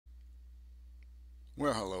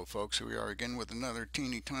Well, hello folks, here we are again with another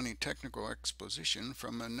teeny tiny technical exposition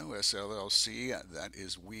from a NOS LLC, that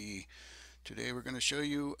is we. Today we're going to show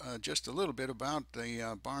you just a little bit about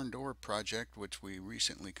the barn door project which we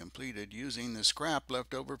recently completed using the scrap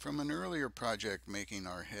left over from an earlier project making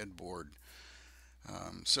our headboard.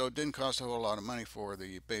 So it didn't cost a whole lot of money for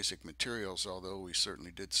the basic materials, although we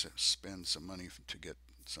certainly did spend some money to get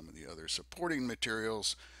some of the other supporting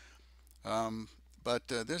materials. Um, but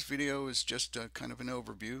this video is just kind of an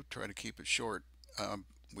overview, try to keep it short.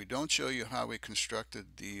 We don't show you how we constructed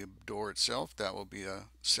the door itself, that will be a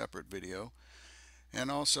separate video,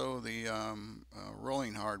 and also the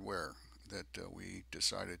rolling hardware that we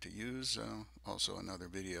decided to use, also another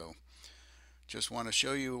video. Just want to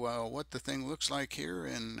show you what the thing looks like here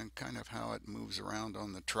and kind of how it moves around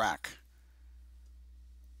on the track.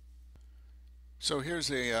 So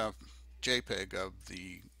here's a JPEG of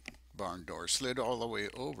the barn door slid all the way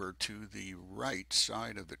over to the right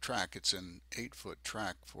side of the track. It's an 8-foot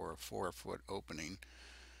track for a 4-foot opening.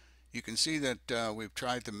 You can see that we've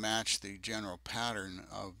tried to match the general pattern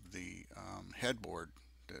of the headboard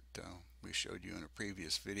that we showed you in a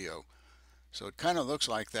previous video. So it kind of looks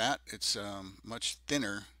like that. It's much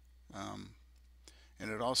thinner, and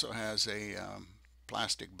it also has a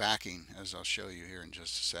plastic backing, as I'll show you here in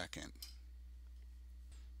just a second.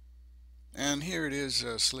 And here it is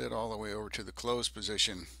slid all the way over to the closed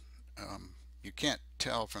position. You can't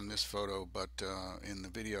tell from this photo, but in the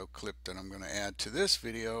video clip that I'm going to add to this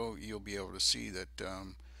video, you'll be able to see that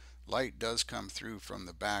light does come through from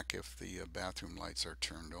the back if the bathroom lights are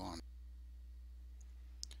turned on.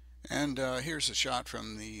 And here's a shot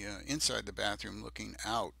from the inside the bathroom looking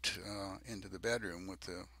out into the bedroom with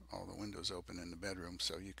all the windows open in the bedroom,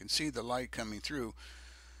 so you can see the light coming through.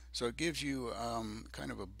 So it gives you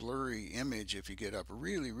kind of a blurry image if you get up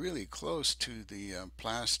really close to the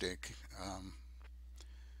plastic,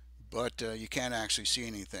 but you can't actually see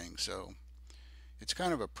anything. So it's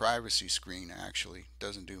kind of a privacy screen actually.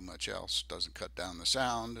 Doesn't do much else. Doesn't cut down the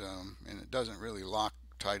sound, and it doesn't really lock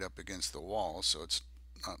tight up against the wall, so it's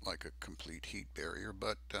not like a complete heat barrier,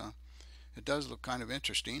 but it does look kind of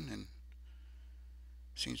interesting and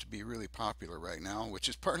seems to be really popular right now, which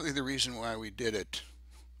is partly the reason why we did it.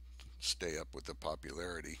 Stay up with the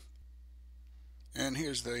popularity. And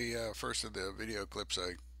here's the first of the video clips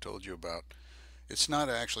I told you about. It's not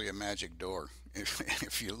actually a magic door.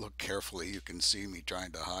 If you look carefully, you can see me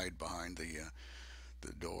trying to hide behind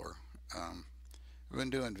the door. I've been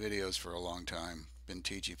doing videos for a long time, been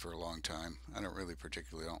teaching for a long time. I don't really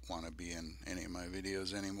particularly don't want to be in any of my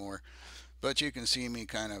videos anymore, but you can see me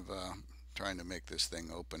kind of trying to make this thing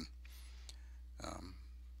open.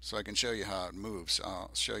 So I can show you how it moves. I'll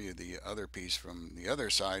show you the other piece from the other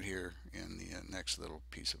side here in the next little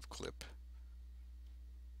piece of clip.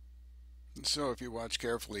 And so if you watch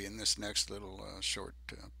carefully in this next little short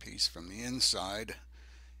piece from the inside,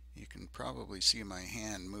 you can probably see my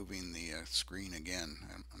hand moving the screen again.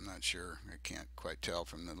 I'm not sure. I can't quite tell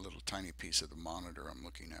from the little tiny piece of the monitor I'm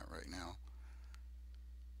looking at right now.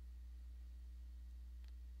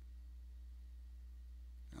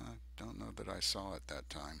 I don't know that I saw it that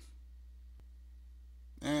time.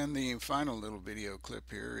 And the final little video clip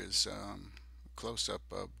here is a close-up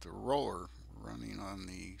of the roller running on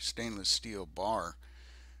the stainless steel bar,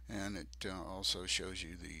 and it also shows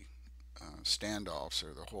you the standoffs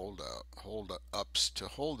or the hold ups to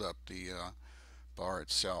hold up the bar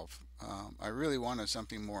itself. I really wanted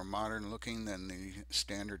something more modern looking than the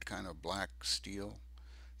standard kind of black steel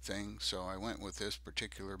thing, so I went with this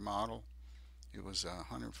particular model. It was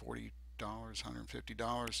 $140,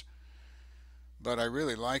 $150, but I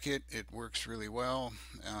really like it. It works really well,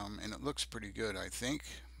 and it looks pretty good, I think.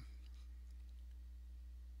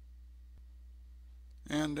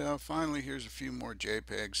 And finally, here's a few more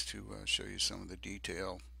JPEGs to show you some of the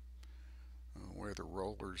detail, where the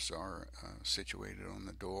rollers are situated on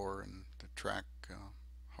the door and the track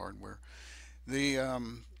hardware. The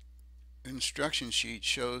instruction sheet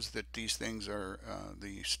shows that these things are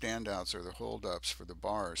the standouts or the hold-ups for the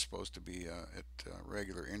bar are supposed to be at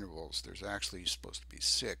regular intervals. There's actually supposed to be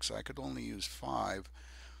 6. I could only use 5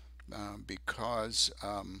 because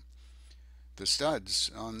the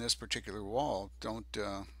studs on this particular wall don't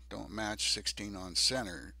match 16 on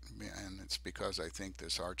center, and it's because I think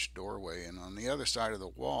this arched doorway, and on the other side of the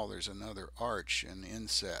wall there's another arch and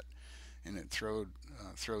inset, and it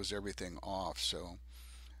throws everything off. So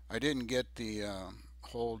I didn't get the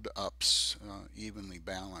hold ups evenly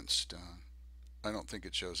balanced. I don't think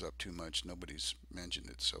it shows up too much. Nobody's mentioned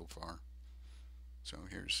it so far. So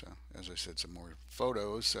here's, as I said, some more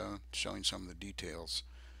photos showing some of the details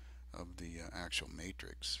of the actual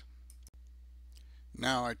matrix.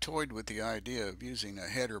 Now I toyed with the idea of using a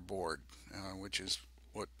header board, which is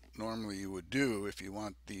what normally you would do if you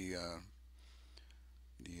want the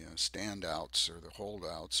standouts or the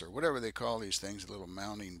holdouts or whatever they call these things, little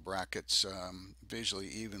mounting brackets, visually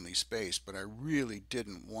evenly spaced. But I really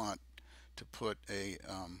didn't want to put a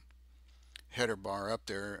header bar up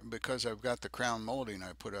there because I've got the crown molding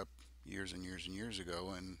I put up years and years and years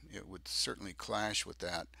ago, and it would certainly clash with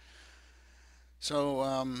that.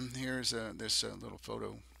 So here's this little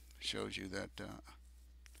photo shows you that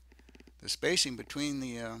the spacing between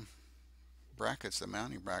the brackets, the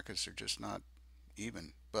mounting brackets, are just not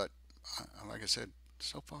even. But like I said,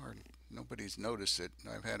 so far nobody's noticed it.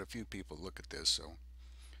 I've had a few people look at this, so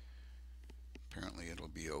apparently it'll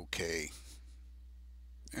be okay.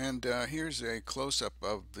 And here's a close-up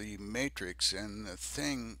of the matrix, and the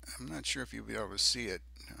thing, I'm not sure if you'll be able to see it.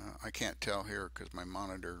 I can't tell here because my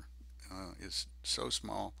monitor is so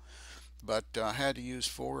small, but I had to use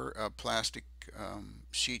four plastic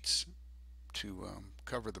sheets to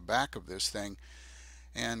cover the back of this thing.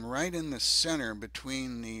 And right in the center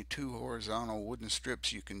between the two horizontal wooden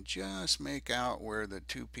strips, you can just make out where the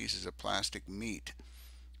two pieces of plastic meet.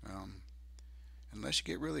 Unless you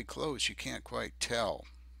get really close, you can't quite tell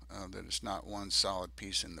that it's not one solid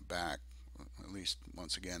piece in the back. At least,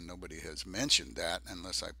 once again, nobody has mentioned that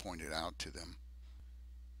unless I point it out to them.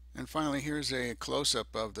 And finally, here's a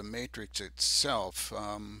close-up of the matrix itself.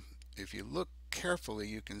 If you look carefully,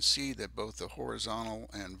 you can see that both the horizontal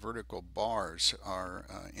and vertical bars are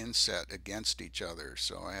inset against each other.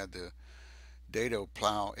 So I had to dado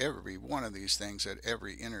plow every one of these things at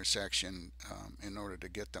every intersection in order to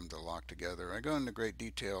get them to lock together. I go into great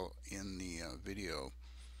detail in the video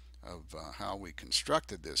of how we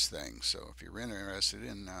constructed this thing. So if you're interested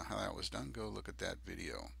in how that was done, go look at that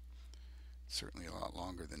video. It's certainly a lot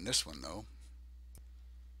longer than this one though.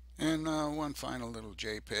 And one final little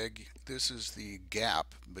JPEG. This is the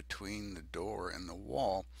gap between the door and the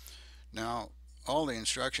wall. Now, all the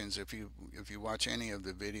instructions, if you watch any of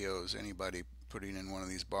the videos, anybody putting in one of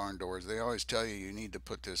these barn doors, they always tell you you need to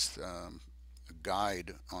put this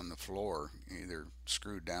guide on the floor, either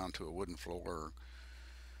screwed down to a wooden floor or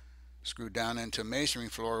screwed down into masonry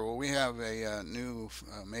floor. Well, we have a new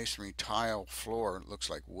masonry tile floor. It looks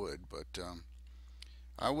like wood, but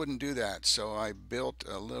I wouldn't do that, so I built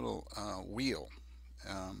a little wheel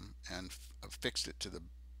and fixed it to the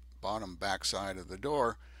bottom back side of the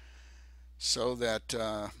door so that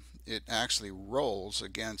it actually rolls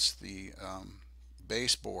against the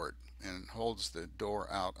baseboard and holds the door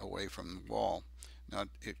out away from the wall. Now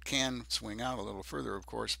it can swing out a little further, of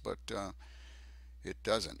course, but it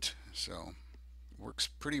doesn't. So it works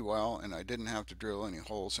pretty well, and I didn't have to drill any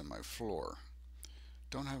holes in my floor.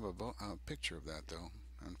 Don't have a picture of that though,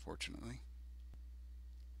 unfortunately.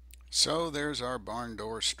 So there's our barn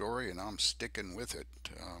door story, and I'm sticking with it.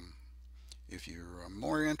 If you're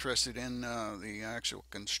more interested in the actual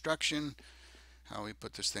construction, how we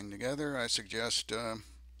put this thing together, I suggest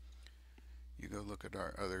you go look at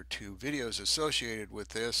our other two videos associated with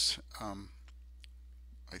this.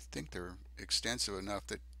 I think they're extensive enough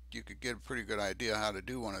that you could get a pretty good idea how to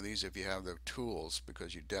do one of these if you have the tools,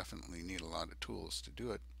 because you definitely need a lot of tools to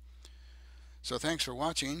do it. So thanks for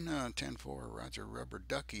watching. 10-4 Roger Rubber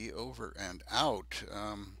Ducky over and out.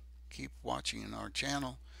 Keep watching our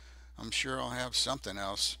channel. I'm sure I'll have something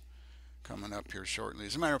else coming up here shortly.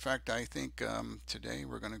 As a matter of fact, I think today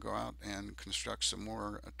we're going to go out and construct some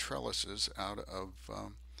more trellises out of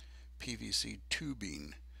PVC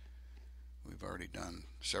tubing. We've already done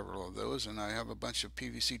several of those, and I have a bunch of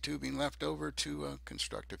PVC tubing left over to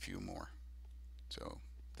construct a few more. So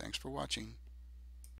thanks for watching.